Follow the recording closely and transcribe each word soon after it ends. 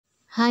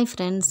Hi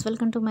friends,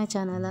 welcome to my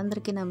channel.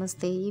 అందరికీ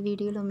నమస్తే. ఈ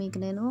వీడియోలో మీకు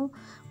నేను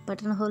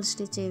బటన్ హోల్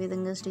స్టిచ్ ఏ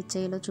విధంగా స్టిచ్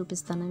చేయాలో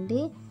చూపిస్తానండి.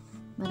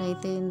 మరి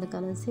అయితే ఎందుకు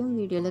ఆలస్యం,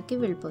 వీడియోలోకి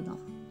వెళ్ళిపోదాం.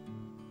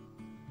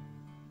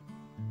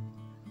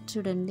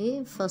 చూడండి,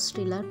 ఫస్ట్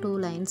ఇలా 2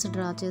 లైన్స్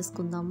డ్రా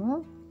చేసుకుందాము.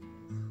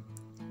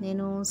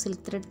 నేను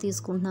సిల్క్ థ్రెడ్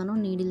తీసుకుంటున్నాను,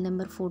 నీడిల్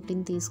నెంబర్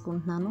 14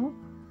 తీసుకుంటున్నాను.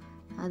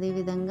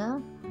 అదేవిధంగా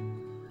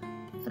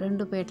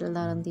 2 పేటల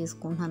దారం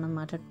తీసుకుంటున్నాను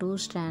అన్నమాట. 2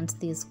 స్ట్రాండ్స్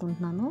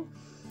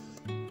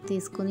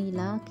తీసుకుని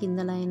ఇలా కింద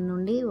లైన్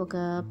నుండి ఒక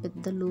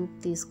పెద్ద లూప్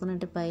తీసుకుని,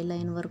 అంటే పై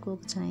లైన్ వరకు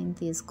ఒక చైన్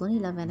తీసుకొని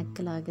ఇలా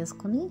వెనక్కి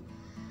లాగేసుకొని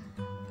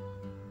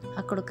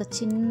అక్కడ ఒక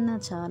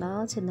చాలా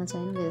చిన్న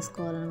చైన్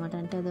వేసుకోవాలన్నమాట.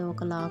 అంటే అది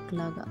ఒక లాక్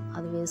లాగా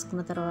అది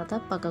వేసుకున్న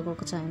తర్వాత పక్కకు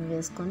ఒక చైన్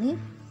వేసుకొని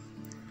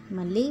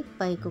మళ్ళీ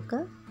పైకి ఒక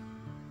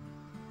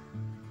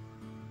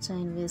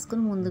చైన్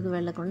వేసుకొని ముందుకు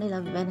వెళ్ళకుండా ఇలా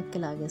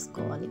వెనక్కి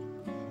లాగేసుకోవాలి.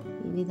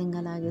 ఈ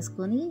విధంగా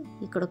లాగేసుకొని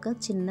ఇక్కడ ఒక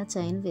చిన్న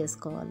చైన్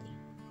వేసుకోవాలి.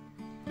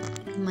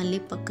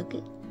 మళ్ళీ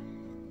పక్కకి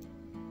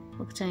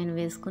ఒక చైన్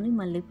వేసుకొని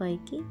మళ్ళీ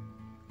పైకి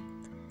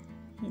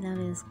ఇలా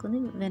వేసుకొని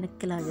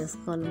వెనక్కి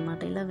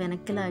లాగేసుకోవాలన్నమాట. ఇలా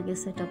వెనక్కి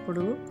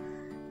లాగేసేటప్పుడు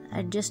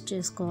అడ్జస్ట్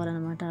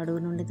చేసుకోవాలన్నమాట. అడుగు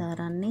నుండి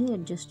దారాన్ని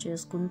అడ్జస్ట్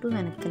చేసుకుంటూ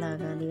వెనక్కి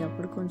లాగాలి.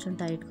 అప్పుడు కొంచెం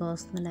టైట్గా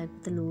వస్తుంది,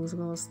 లేకపోతే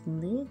లూజ్గా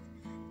వస్తుంది.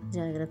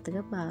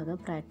 జాగ్రత్తగా బాగా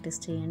ప్రాక్టీస్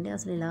చేయండి.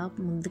 అసలు ఇలా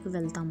ముందుకు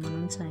వెళ్తాం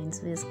మనం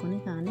చైన్స్ వేసుకొని,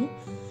 కానీ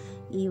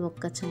ఈ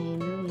ఒక్క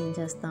చైన్ ఏం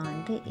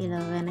చేస్తామంటే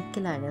ఇలా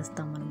వెనక్కి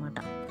లాగేస్తాం అన్నమాట.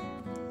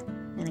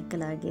 వెనక్కి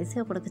లాగేసి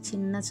అప్పుడు ఒక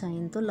చిన్న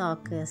చైన్తో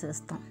లాక్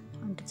వేసేస్తాం.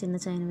 అంటే చిన్న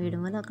చైన్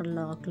వేయడం వల్ల అక్కడ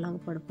లాక్ లాగా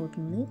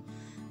పడిపోతుంది.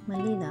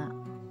 మళ్ళీ ఇలా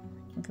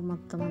ఇంకా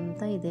మొత్తం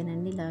అంతా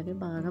ఇదేనండి. ఇలాగే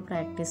బాగా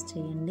ప్రాక్టీస్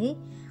చేయండి.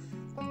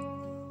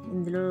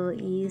 ఇందులో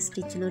ఈ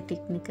స్టిచ్లో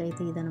టెక్నిక్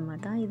అయితే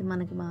ఇదనమాట. ఇది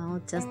మనకి బాగా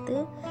వచ్చేస్తే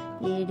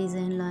ఏ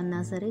డిజైన్లో అన్నా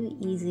సరే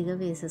ఈజీగా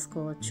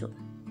వేసేసుకోవచ్చు.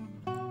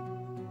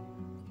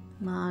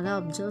 బాగా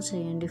అబ్జర్వ్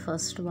చేయండి.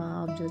 ఫస్ట్ బాగా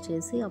అబ్జర్వ్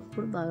చేసి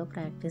అప్పుడు బాగా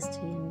ప్రాక్టీస్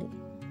చేయండి.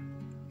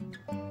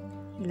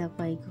 ఇలా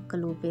పైకి ఒక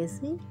లూప్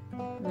వేసి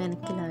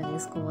వెనక్కి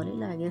లాగేసుకోవాలి.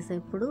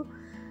 లాగేసేప్పుడు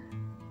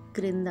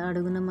క్రింద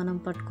అడుగున మనం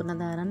పట్టుకున్న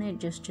దారాన్ని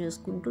అడ్జస్ట్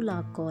చేసుకుంటూ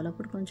లాక్కోవాలి.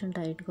 అప్పుడు కొంచెం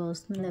టైట్గా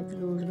వస్తుంది, లేకపోతే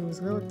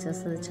లూజ్గా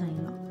వచ్చేస్తుంది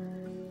చైన్.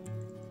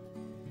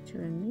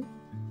 చూడండి,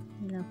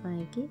 ఇలా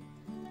పైకి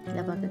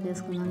ఇలా పక్కకి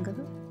వేసుకున్నాం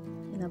కదా,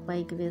 ఇలా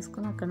పైకి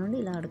వేసుకొని అక్కడ నుండి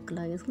ఇలా అడుక్కు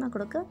లాగేసుకుని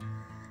అక్కడ ఒక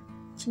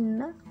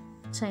చిన్న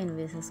చైన్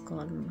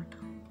వేసేసుకోవాలన్నమాట.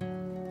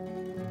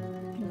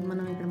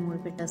 మనం ఇక్కడ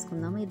 3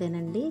 పెట్టేసుకుందాము.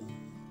 ఇదేనండి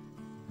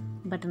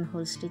బటన్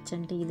హోల్ స్టిచ్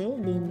అంటే ఇదే.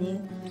 దీన్ని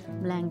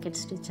బ్లాంకెట్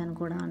స్టిచ్ అని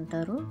కూడా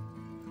అంటారు.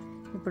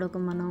 ఇప్పుడు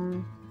మనం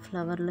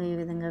ఫ్లవర్లో ఏ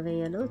విధంగా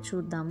వేయాలో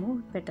చూద్దాము.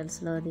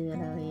 పెటల్స్లో అది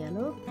ఎలా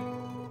వేయాలో,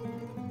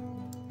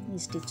 ఈ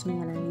స్టిచ్ని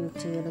ఎలా యూజ్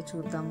చేయాలో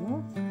చూద్దాము.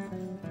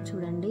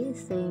 చూడండి,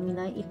 సేమ్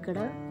ఇలా ఇక్కడ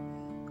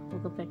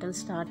ఒక పెటల్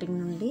స్టార్టింగ్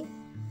నుండి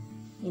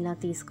ఇలా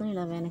తీసుకొని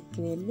ఇలా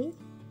వెనక్కి వెళ్ళి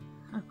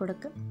అక్కడ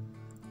ఒక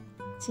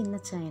చిన్న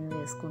చైన్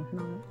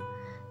వేసుకుంటున్నాము.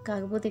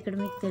 కాకపోతే ఇక్కడ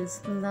మీకు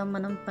తెలుస్తుందా,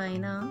 మనం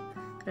పైన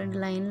 2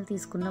 లైన్లు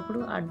తీసుకున్నప్పుడు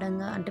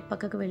అడ్డంగా అంటే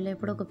పక్కకు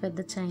వెళ్ళేప్పుడు ఒక పెద్ద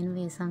చైన్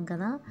వేసాం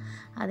కదా,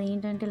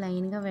 అదేంటంటే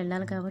లైన్గా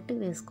వెళ్ళాలి కాబట్టి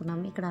వేసుకున్నాం.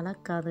 ఇక్కడ అలా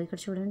కాదు. ఇక్కడ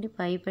చూడండి,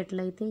 పై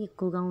పెటల్ అయితే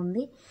ఎక్కువగా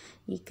ఉంది,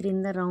 ఈ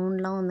క్రింద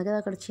రౌండ్లా ఉంది కదా,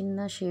 అక్కడ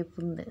చిన్న షేప్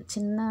ఉంది,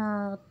 చిన్న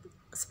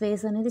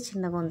స్పేస్ అనేది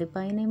చిన్నగా ఉంది,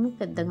 పైన ఏమో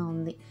పెద్దగా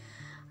ఉంది.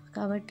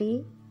 కాబట్టి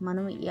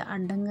మనం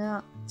అడ్డంగా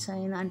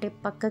చైన్ అంటే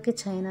పక్కకి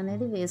చైన్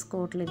అనేది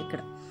వేసుకోవట్లేదు.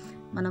 ఇక్కడ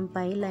మనం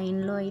పై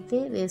లైన్లో అయితే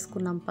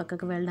వేసుకున్నాం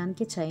పక్కకు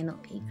వెళ్ళడానికి చైన్.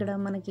 ఇక్కడ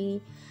మనకి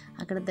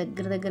అక్కడ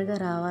దగ్గరగా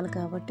రావాలి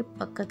కాబట్టి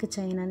పక్కకి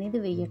చైన్ అనేది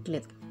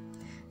వేయట్లేదు.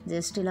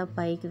 జస్ట్ ఇలా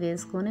పైకి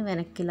వేసుకొని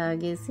వెనక్కి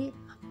లాగేసి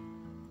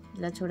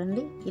ఇలా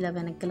చూడండి, ఇలా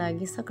వెనక్కి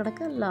లాగేసి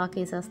అక్కడ లాక్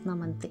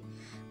వేసేస్తున్నాం అంతే.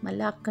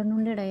 మళ్ళీ అక్కడ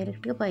నుండి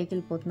డైరెక్ట్గా పైకి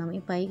వెళ్ళిపోతున్నాం.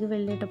 ఈ పైకి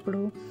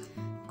వెళ్ళేటప్పుడు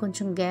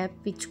కొంచెం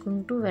గ్యాప్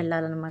ఇచ్చుకుంటూ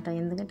వెళ్ళాలన్నమాట.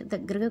 ఎందుకంటే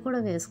దగ్గరగా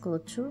కూడా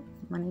వేసుకోవచ్చు,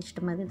 మన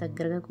ఇష్టం, అది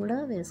దగ్గరగా కూడా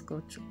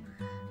వేసుకోవచ్చు.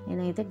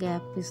 నేనైతే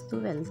గ్యాప్ ఇస్తూ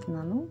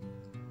వెళ్తున్నాను.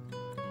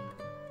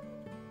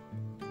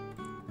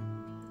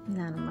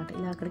 ఇలా అనమాట.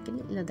 ఇలా అక్కడికి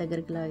ఇలా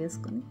దగ్గరికి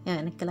లాగేసుకొని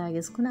వెనక్కి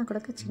లాగేసుకొని అక్కడ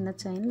ఒక చిన్న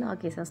చైన్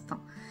లాక్ వేసేస్తాం.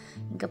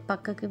 ఇంకా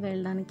పక్కకి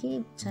వెళ్ళడానికి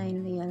చైన్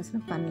వేయాల్సిన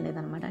పని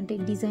లేదనమాట. అంటే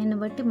డిజైన్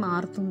బట్టి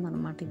మారుతుంది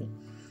అనమాట. ఇది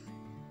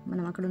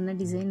మనం అక్కడ ఉన్న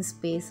డిజైన్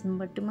స్పేస్ని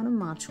బట్టి మనం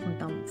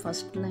మార్చుకుంటాం.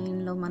 ఫస్ట్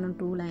లైన్లో మనం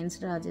 2 లైన్స్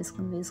డ్రా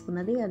చేసుకుని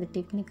వేసుకున్నది అది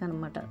టెక్నిక్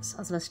అనమాట.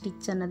 అసలు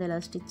స్టిచ్ అన్నది ఎలా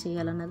స్టిచ్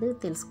చేయాలన్నది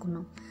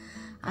తెలుసుకున్నాం.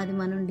 అది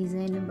మనం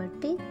డిజైన్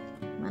బట్టి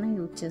మనం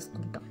యూజ్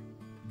చేసుకుంటాం.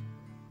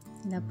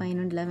 ఇలా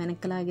పైనుండి ఇలా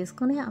వెనక్కి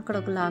లాగేసుకొని అక్కడ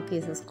ఒక లాక్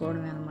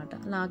వేసేసుకోవడమే అనమాట.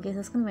 లాక్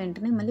వేసేసుకొని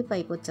వెంటనే మళ్ళీ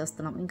పైకి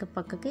వచ్చేస్తున్నాం. ఇంకా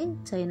పక్కకి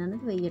చైన్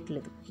అనేది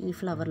వేయట్లేదు ఈ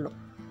ఫ్లవర్లో.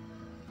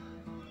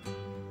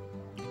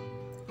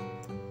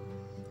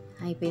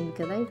 అయిపోయింది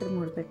కదా, ఇప్పుడు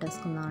 3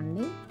 పెట్టేసుకుందాం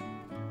అండి.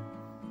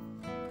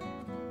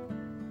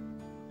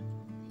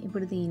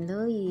 ఇప్పుడు దీనిలో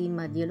ఈ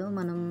మధ్యలో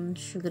మనం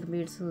షుగర్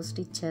బీడ్స్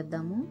స్టిచ్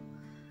చేద్దాము.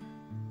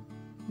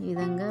 ఈ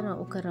విధంగా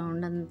ఒక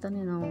రౌండ్ అంతా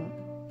నేను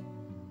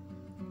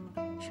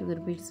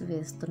షుగర్ బీడ్స్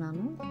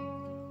వేస్తున్నాను.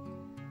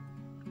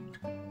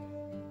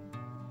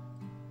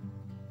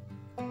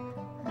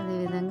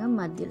 అదేవిధంగా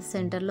మధ్య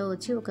సెంటర్లో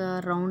వచ్చి ఒక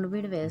రౌండ్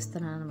బీడ్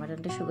వేస్తున్నాను అనమాట.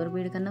 అంటే షుగర్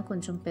బీడ్ కన్నా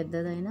కొంచెం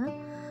పెద్దదైన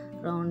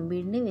రౌండ్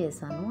బీడ్ని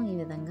వేసాను ఈ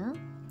విధంగా.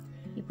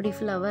 ఇప్పుడు ఈ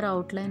ఫ్లవర్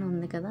అవుట్లైన్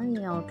ఉంది కదా, ఈ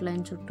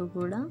అవుట్లైన్ చుట్టూ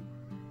కూడా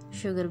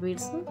షుగర్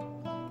బీడ్స్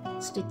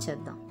స్టిచ్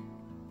చేద్దాం.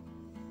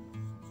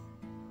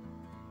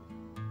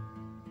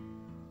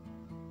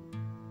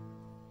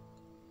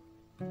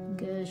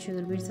 ఇంకా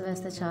షుగర్ బీడ్స్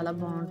వేస్తే చాలా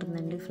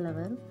బాగుంటుందండి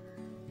ఫ్లవర్.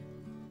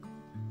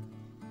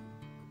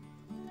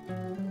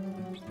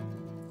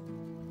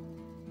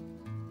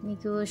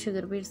 మీకు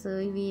షుగర్ బీడ్స్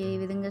ఇవి ఏ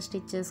విధంగా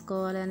స్టిచ్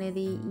చేసుకోవాలి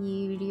అనేది ఈ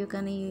వీడియో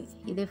కానీ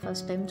ఇదే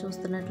ఫస్ట్ టైం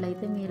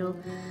చూస్తున్నట్లయితే మీరు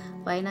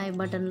పైన ఐ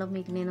బటన్లో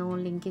మీకు నేను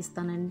లింక్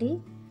ఇస్తానండి.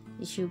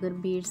 ఈ షుగర్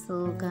బీడ్స్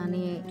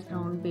కానీ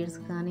రౌండ్ బీడ్స్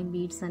కానీ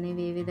బీడ్స్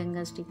అనేవి ఏ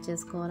విధంగా స్టిచ్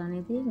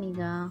చేసుకోవాలనేది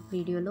మీకు ఆ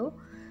వీడియోలో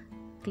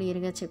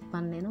క్లియర్గా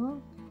చెప్పాను నేను.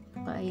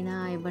 పైన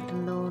ఐ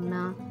బటన్లో ఉన్న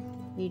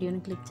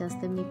వీడియోని క్లిక్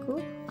చేస్తే మీకు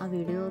ఆ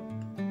వీడియో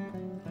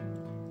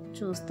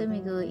చూస్తే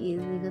మీకు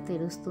ఈజీగా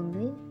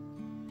తెలుస్తుంది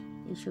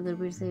ఈ షుగర్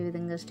బీడ్స్ ఏ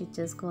విధంగా స్టిచ్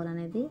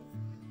చేసుకోవాలనేది.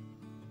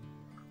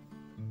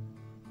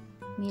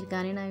 మీరు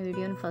కానీ నా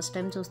వీడియోని ఫస్ట్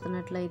టైం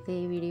చూస్తున్నట్లయితే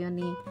ఈ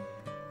వీడియోని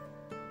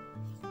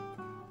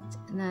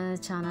నా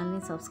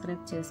ఛానల్ని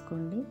సబ్స్క్రైబ్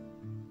చేసుకోండి.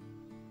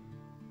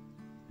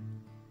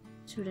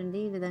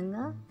 చూడండి ఈ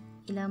విధంగా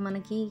ఇలా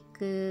మనకి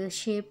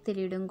షేప్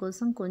తెలియడం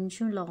కోసం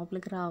కొంచెం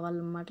లోపలికి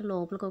రావాలన్నమాట.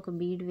 లోపలికి ఒక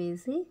బీడ్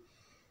వేసి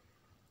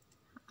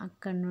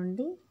అక్కడ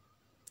నుండి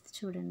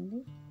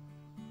చూడండి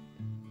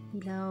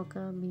ఇలా ఒక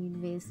బీడ్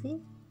వేసి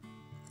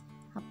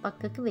ఆ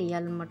పక్కకి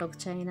వేయాలన్నమాట. ఒక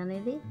చైన్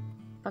అనేది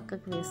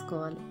పక్కకి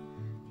వేసుకోవాలి.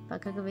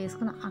 పక్కకి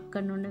వేసుకుని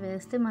అక్కడ నుండి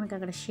వేస్తే మనకి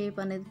అక్కడ షేప్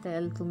అనేది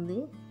తేలుతుంది,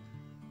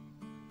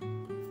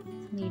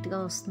 నీట్గా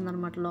వస్తుంది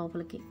అన్నమాట.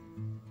 లోపలికి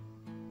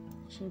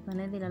షేప్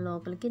అనేది ఇలా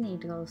లోపలికి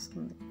నీట్గా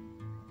వస్తుంది.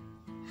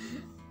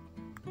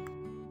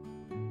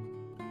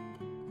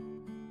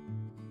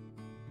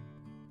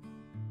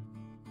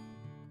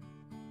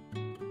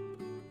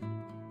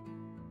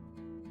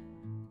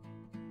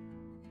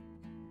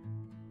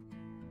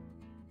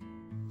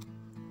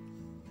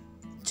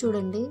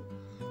 చూడండి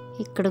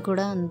ఇక్కడ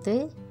కూడా అంతే.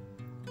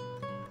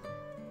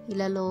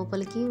 ఇలా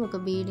లోపలికి ఒక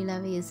బీడ్ ఇలా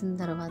వేసిన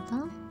తర్వాత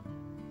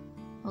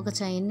ఒక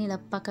చైన్ని ఇలా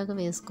పక్కకు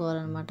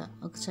వేసుకోవాలన్నమాట.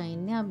 ఒక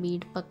చైన్ని ఆ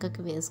బీడ్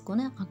పక్కకి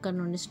వేసుకొని అక్కడ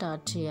నుండి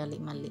స్టార్ట్ చేయాలి.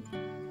 మళ్ళీ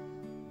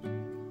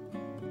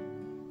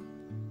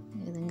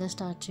ఈ విధంగా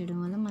స్టార్ట్ చేయడం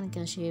వల్ల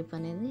మనకి ఆ షేప్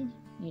అనేది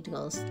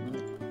నీట్గా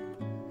వస్తుంది.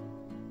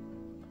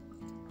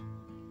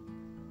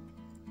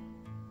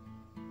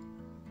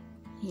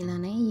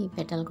 ఇలానే ఈ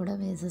పెటల్ కూడా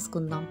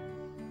వేసేసుకుందాం.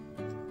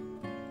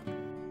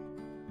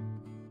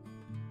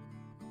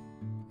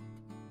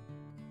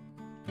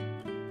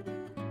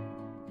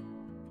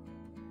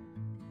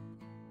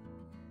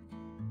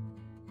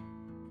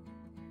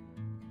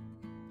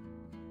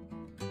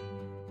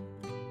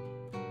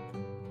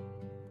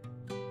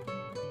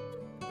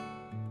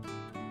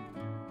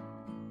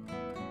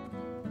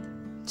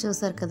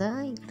 చూసారు కదా,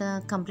 ఇక్కడ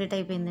కంప్లీట్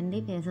అయిపోయిందండి.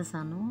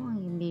 వేసేసాను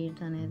ఈ బీడ్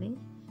అనేది.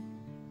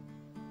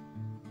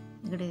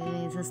 ఇక్కడ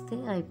వేసేస్తే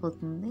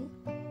అయిపోతుంది.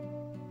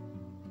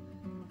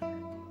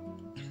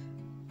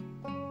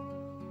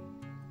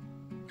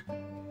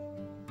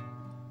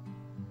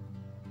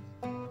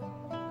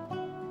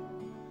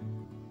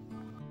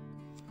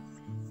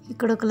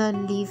 ఇక్కడ ఒక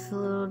లీఫ్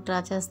డ్రా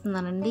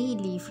చేస్తున్నానండి. ఈ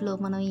లీఫ్లో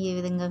మనం ఏ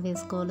విధంగా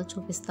వేసుకోవాలో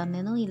చూపిస్తాను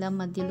నేను. ఇలా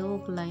మధ్యలో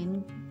ఒక లైన్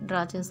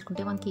డ్రా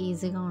చేసుకుంటే మనకి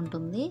ఈజీగా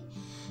ఉంటుంది.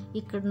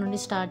 ఇక్కడ నుండి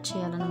స్టార్ట్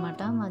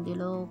చేయాలన్నమాట.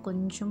 మధ్యలో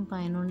కొంచెం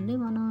పైనుండి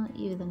మనం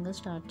ఈ విధంగా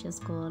స్టార్ట్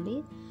చేసుకోవాలి.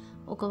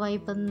 ఒక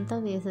వైపు అంతా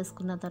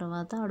వేసేసుకున్న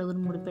తర్వాత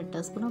అడుగును ముడి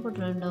పెట్టేసుకుని ఒకటి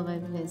రెండో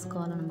వైపు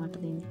వేసుకోవాలన్నమాట.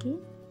 దీనికి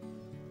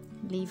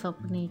లీఫ్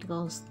అప్పుడు నీట్గా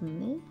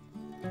వస్తుంది.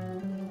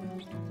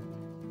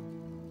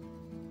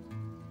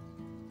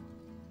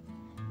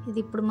 ఇది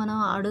ఇప్పుడు మనం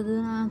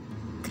అడుగున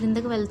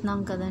క్రిందకు వెళ్తున్నాం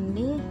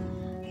కదండి,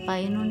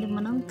 పైనుండి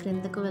మనం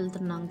క్రిందకు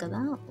వెళ్తున్నాం కదా,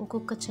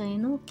 ఒక్కొక్క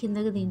చైను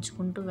కిందకి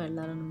దించుకుంటూ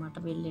వెళ్ళాలన్నమాట.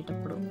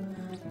 వెళ్ళేటప్పుడు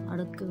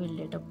అడుగుకి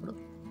వెళ్ళేటప్పుడు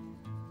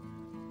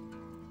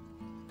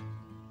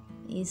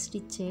ఈ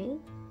స్టిచ్చే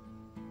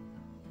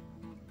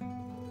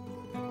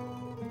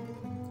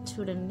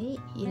చూడండి.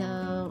 ఇలా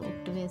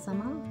ఒకటి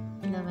వేసామా,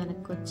 ఇలా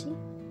వెనక్కి వచ్చి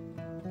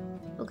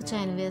ఒక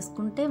చైన్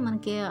వేసుకుంటే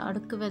మనకి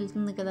అడుగుకి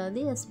వెళ్తుంది కదా,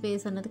 అది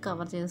స్పేస్ అనేది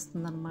కవర్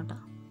చేస్తుంది అన్నమాట.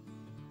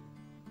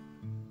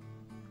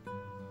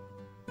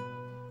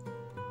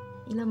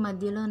 ఇలా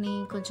మధ్యలోని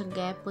కొంచెం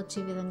గ్యాప్ వచ్చే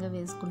విధంగా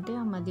వేసుకుంటే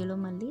ఆ మధ్యలో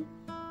మళ్ళీ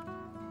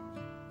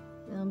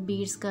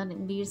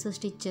బీడ్స్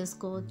స్టిచ్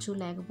చేసుకోవచ్చు.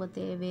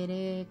 లేకపోతే వేరే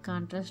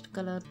కాంట్రాస్ట్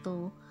కలర్తో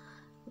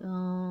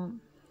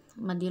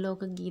మధ్యలో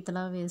ఒక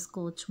గీతలా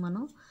వేసుకోవచ్చు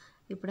మనం.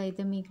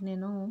 ఇప్పుడైతే మీకు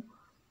నేను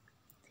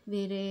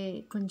వేరే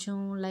కొంచెం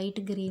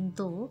లైట్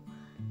గ్రీన్తో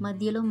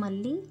మధ్యలో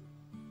మళ్ళీ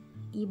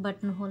ఈ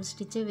బటన్ హోల్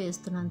స్టిచ్చే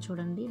వేస్తున్నాను.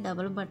 చూడండి,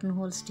 డబల్ బటన్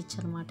హోల్ స్టిచ్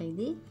అనమాట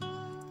ఇది.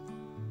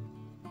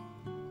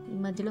 ఈ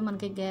మధ్యలో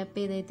మనకి గ్యాప్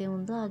ఏదైతే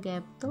ఉందో ఆ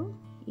గ్యాప్తో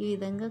ఈ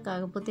విధంగా,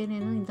 కాకపోతే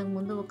నేను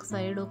ఇంతకుముందు ఒక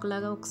సైడ్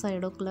ఒకలాగా ఒక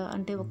సైడ్ ఒకలా,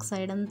 అంటే ఒక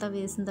సైడ్ అంతా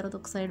వేసిన తర్వాత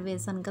ఒక సైడ్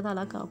వేసాను కదా,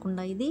 అలా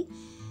కాకుండా ఇది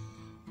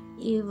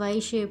ఈ వై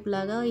షేప్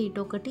లాగా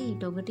ఇటొకటి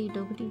ఇటొకటి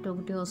ఇటొకటి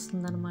ఇటొకటి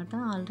వస్తుంది అనమాట.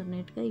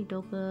 ఆల్టర్నేట్గా ఇటు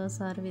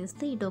ఒకసారి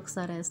వేస్తే ఇటు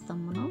ఒకసారి వేస్తాం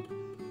మనం.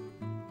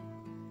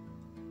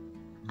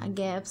 ఆ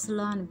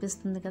గ్యాప్స్లో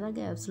అనిపిస్తుంది కదా,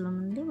 గ్యాప్స్లో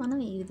నుండి మనం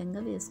ఈ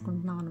విధంగా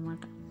వేసుకుంటున్నాం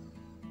అనమాట.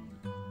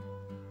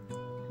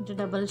 అంటే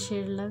డబల్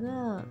షేడ్ లాగా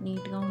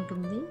నీట్గా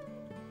ఉంటుంది.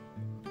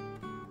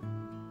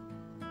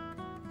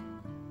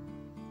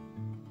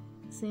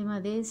 సేమ్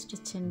అదే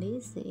స్టిచ్ అండి,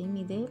 సేమ్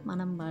ఇదే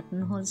మనం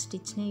బటన్ హోల్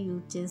స్టిచ్ని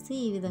యూజ్ చేసి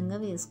ఈ విధంగా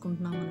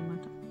వేసుకుంటున్నాం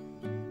అనమాట.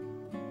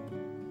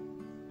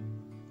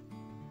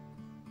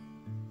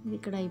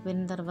 ఇక్కడ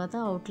అయిపోయిన తర్వాత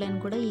అవుట్లైన్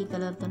కూడా ఈ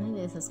కలర్తోనే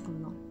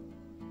వేసేసుకుందాం.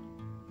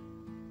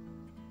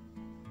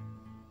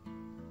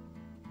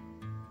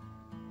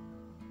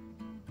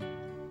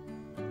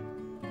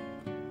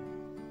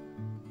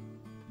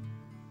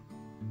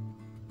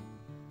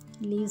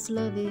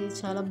 లీవ్స్లో ఇది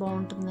చాలా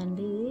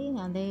బాగుంటుందండి.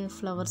 అదే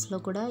ఫ్లవర్స్లో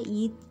కూడా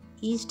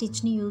ఈ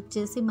స్టిచ్ని యూజ్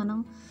చేసి మనం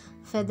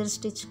ఫెదర్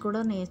స్టిచ్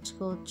కూడా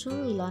నేర్చుకోవచ్చు.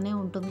 ఇలానే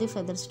ఉంటుంది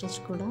ఫెదర్ స్టిచ్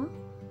కూడా,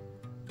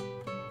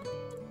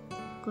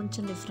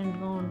 కొంచెం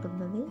డిఫరెంట్గా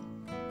ఉంటుంది. అది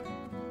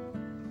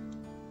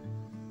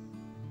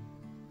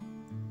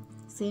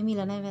సేమ్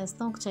ఇలానే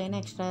వేస్తాం, ఒక చైన్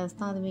ఎక్స్ట్రా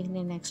వేస్తాం, అది మీకు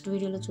నేను నెక్స్ట్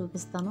వీడియోలో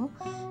చూపిస్తాను.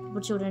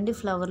 ఇప్పుడు చూడండి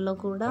ఫ్లవర్లో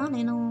కూడా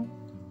నేను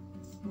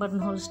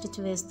బటన్ హోల్ స్టిచ్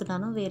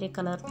వేస్తున్నాను. వేరే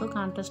కలర్తో,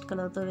 కాంట్రాస్ట్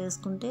కలర్తో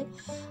వేసుకుంటే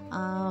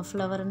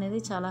ఫ్లవర్ అనేది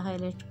చాలా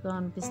హైలైట్గా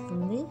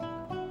అనిపిస్తుంది.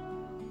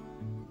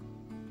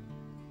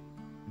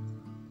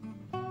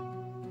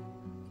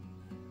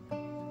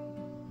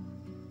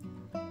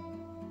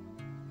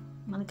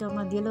 మనకి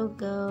మధ్యలో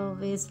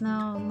వేసిన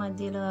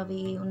మధ్యలో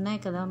అవి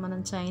ఉన్నాయి కదా,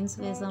 మనం చైన్స్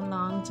వేసాం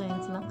లాంగ్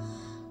చైన్స్లా,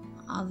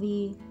 అవి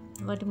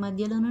వాటి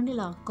మధ్యలో నుండి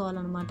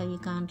లాక్కోవాలన్నమాట ఈ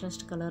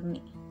కాంట్రాస్ట్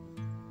కలర్ని.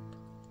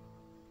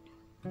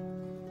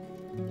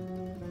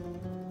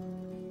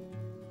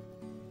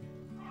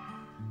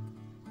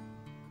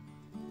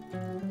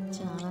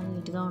 చాలా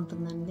నీట్గా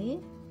ఉంటుందండి,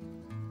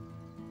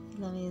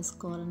 ఇలా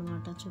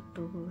వేసుకోవాలన్నమాట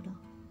చుట్టూ కూడా.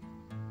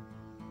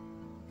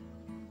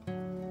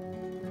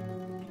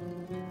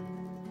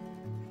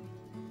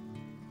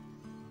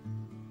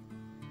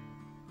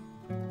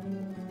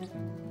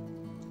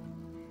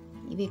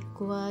 ఇవి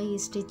ఎక్కువ ఈ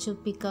స్టిచ్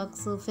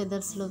పికాక్స్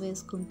ఫెదర్స్లో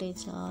వేసుకుంటే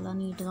చాలా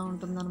నీట్గా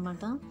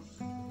ఉంటుందన్నమాట.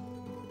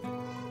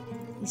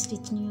 ఈ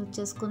స్టిచ్ని యూజ్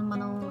చేసుకొని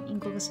మనం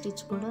ఇంకొక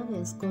స్టిచ్ కూడా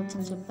వేసుకోవచ్చు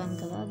అని చెప్పాను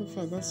కదా, అది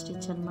ఫెదర్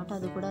స్టిచ్ అనమాట.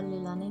 అది కూడా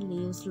ఇలానే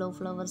లీవ్స్లో,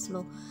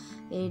 ఫ్లవర్స్లో,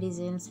 ఏ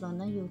డిజైన్స్లో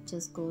అన్నా యూజ్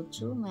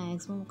చేసుకోవచ్చు.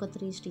 మ్యాక్సిమం ఒక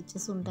 3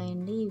 స్టిచ్చెస్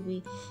ఉంటాయండి. ఇవి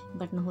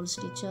బటన్ హోల్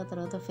స్టిచ్, ఆ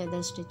తర్వాత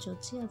ఫెదర్ స్టిచ్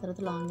వచ్చి, ఆ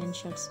తర్వాత లాంగ్ అండ్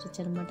షార్ట్ స్టిచ్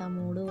అనమాట. ఆ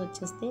 3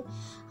 వచ్చేస్తే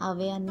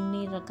అవే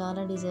అన్ని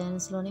రకాల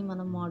డిజైన్స్లోని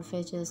మనం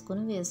మోడిఫై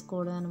చేసుకొని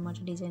వేసుకోవడం అనమాట,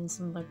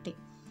 డిజైన్స్ని బట్టి.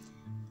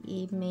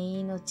 ఈ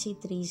మెయిన్ వచ్చి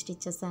 3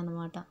 స్టిచ్చెస్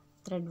అనమాట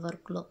థ్రెడ్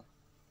వర్క్లో.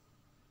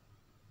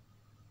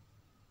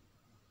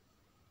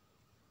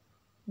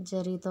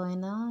 జరీతో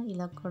అయినా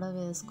ఇలా కూడా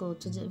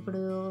వేసుకోవచ్చు. ఇప్పుడు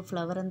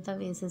ఫ్లవర్ అంతా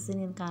వేసేసి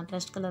నేను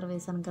కాంట్రాస్ట్ కలర్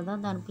వేసాను కదా,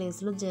 దాని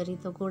ప్లేస్లో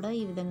జరీతో కూడా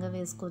ఈ విధంగా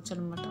వేసుకోవచ్చు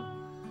అనమాట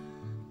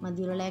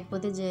మధ్యలో.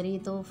 లేకపోతే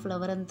జరీతో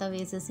ఫ్లవర్ అంతా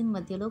వేసేసి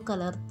మధ్యలో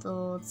కలర్తో,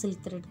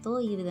 సిల్క్ థ్రెడ్తో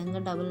ఈ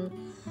విధంగా డబుల్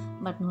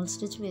బటన్ హోల్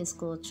స్టిచ్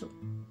వేసుకోవచ్చు.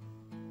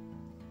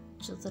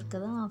 చూసారు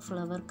కదా, ఆ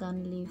ఫ్లవర్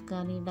కానీ లీఫ్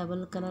కానీ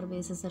డబుల్ కలర్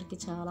వేసేసరికి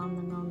చాలా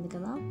అందంగా ఉంది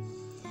కదా.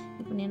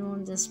 ఇప్పుడు నేను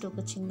జస్ట్ ఒక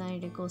చిన్న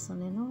ఐడియా కోసం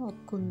నేను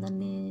ఒక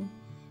కుందన్ని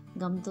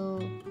గమ్తో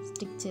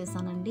స్టిక్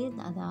చేశానండి.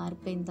 అది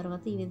ఆరిపోయిన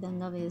తర్వాత ఈ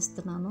విధంగా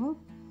వేస్తున్నాను.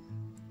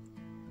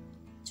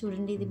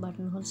 చూడండి, ఇది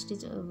బటన్ హోల్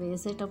స్టిచ్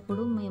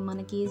వేసేటప్పుడు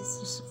మనకి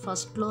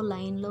ఫస్ట్లో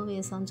లైన్లో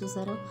వేసాం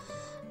చూసారు,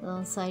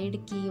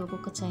 సైడ్కి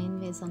ఒక్కొక్క చైన్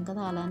వేసాం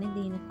కదా, అలానే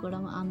దీనికి కూడా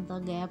అంత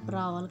గ్యాప్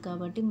రావాలి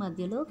కాబట్టి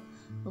మధ్యలో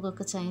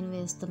ఒక్కొక్క చైన్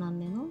వేస్తున్నాను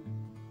నేను.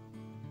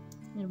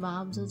 మీరు బాగా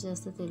అబ్జర్వ్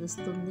చేస్తే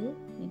తెలుస్తుంది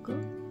మీకు.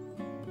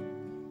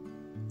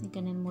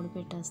 ఇక్కడ నేను ముడి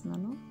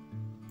పెట్టేస్తున్నాను.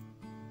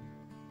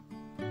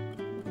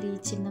 ఈ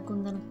చిన్న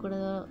కుందనికి కూడా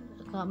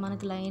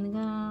మనకి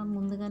లైన్గా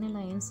ముందుగానే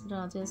లైన్స్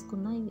డ్రా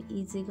చేసుకున్నా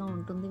ఈజీగా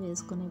ఉంటుంది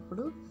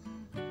వేసుకునేప్పుడు.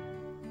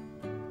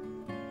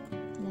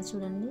 ఇలా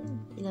చూడండి,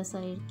 ఇలా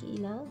సైడ్కి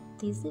ఇలా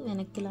తీసి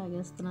వెనక్కి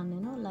లాగేస్తున్నాను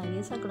నేను.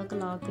 లాగేసి అక్కడ ఒక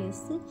లాక్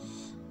వేసి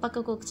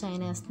పక్కకు ఒక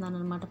చైన్ వేస్తున్నాను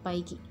అనమాట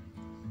పైకి.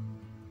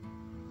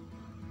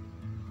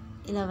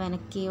 ఇలా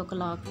వెనక్కి ఒక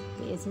లాక్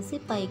వేసేసి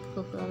పైకి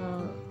ఒక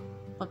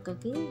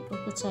పక్కకి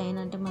ఒక చైన్,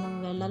 అంటే మనం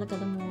వెళ్ళాలి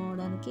కదా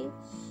మూవడానికి,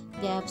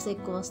 గ్యాప్స్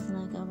ఎక్కువ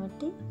వస్తున్నాయి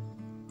కాబట్టి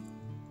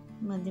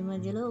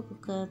మధ్యలో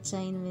ఒక్కొక్క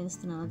చైన్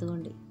వేస్తున్నాను.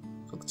 అదిగోండి,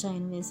 ఒక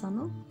చైన్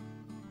వేసాను,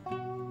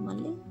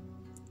 మళ్ళీ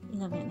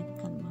ఇలా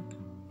వెనక్కి అనమాట.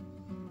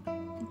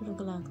 ఇక్కడ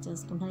ఒక లాక్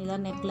చేసుకుంటాను. ఇలా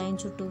నెక్ లైన్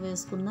చుట్టూ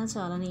వేసుకున్నా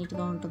చాలా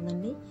నీట్గా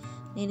ఉంటుందండి.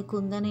 నేను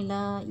కుందని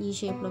ఇలా ఈ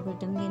షేప్లో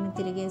పెట్టాను. నేను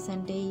తిరిగేసి,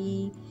 అంటే ఈ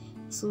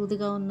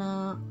సూదిగా ఉన్న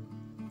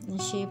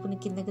షేప్ని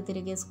కిందకి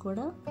తిరిగేసి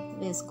కూడా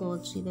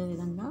వేసుకోవచ్చు ఇదే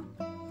విధంగా.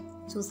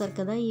 చూసారు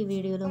కదా, ఈ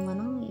వీడియోలో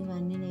మనం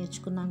ఇవన్నీ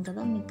నేర్చుకున్నాం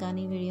కదా. మీకు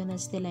కానీ ఈ వీడియో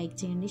నచ్చితే లైక్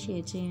చేయండి,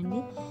 షేర్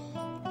చేయండి,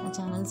 నా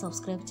ఛానల్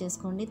సబ్స్క్రైబ్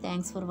చేసుకోండి.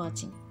 Thanks for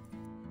watching.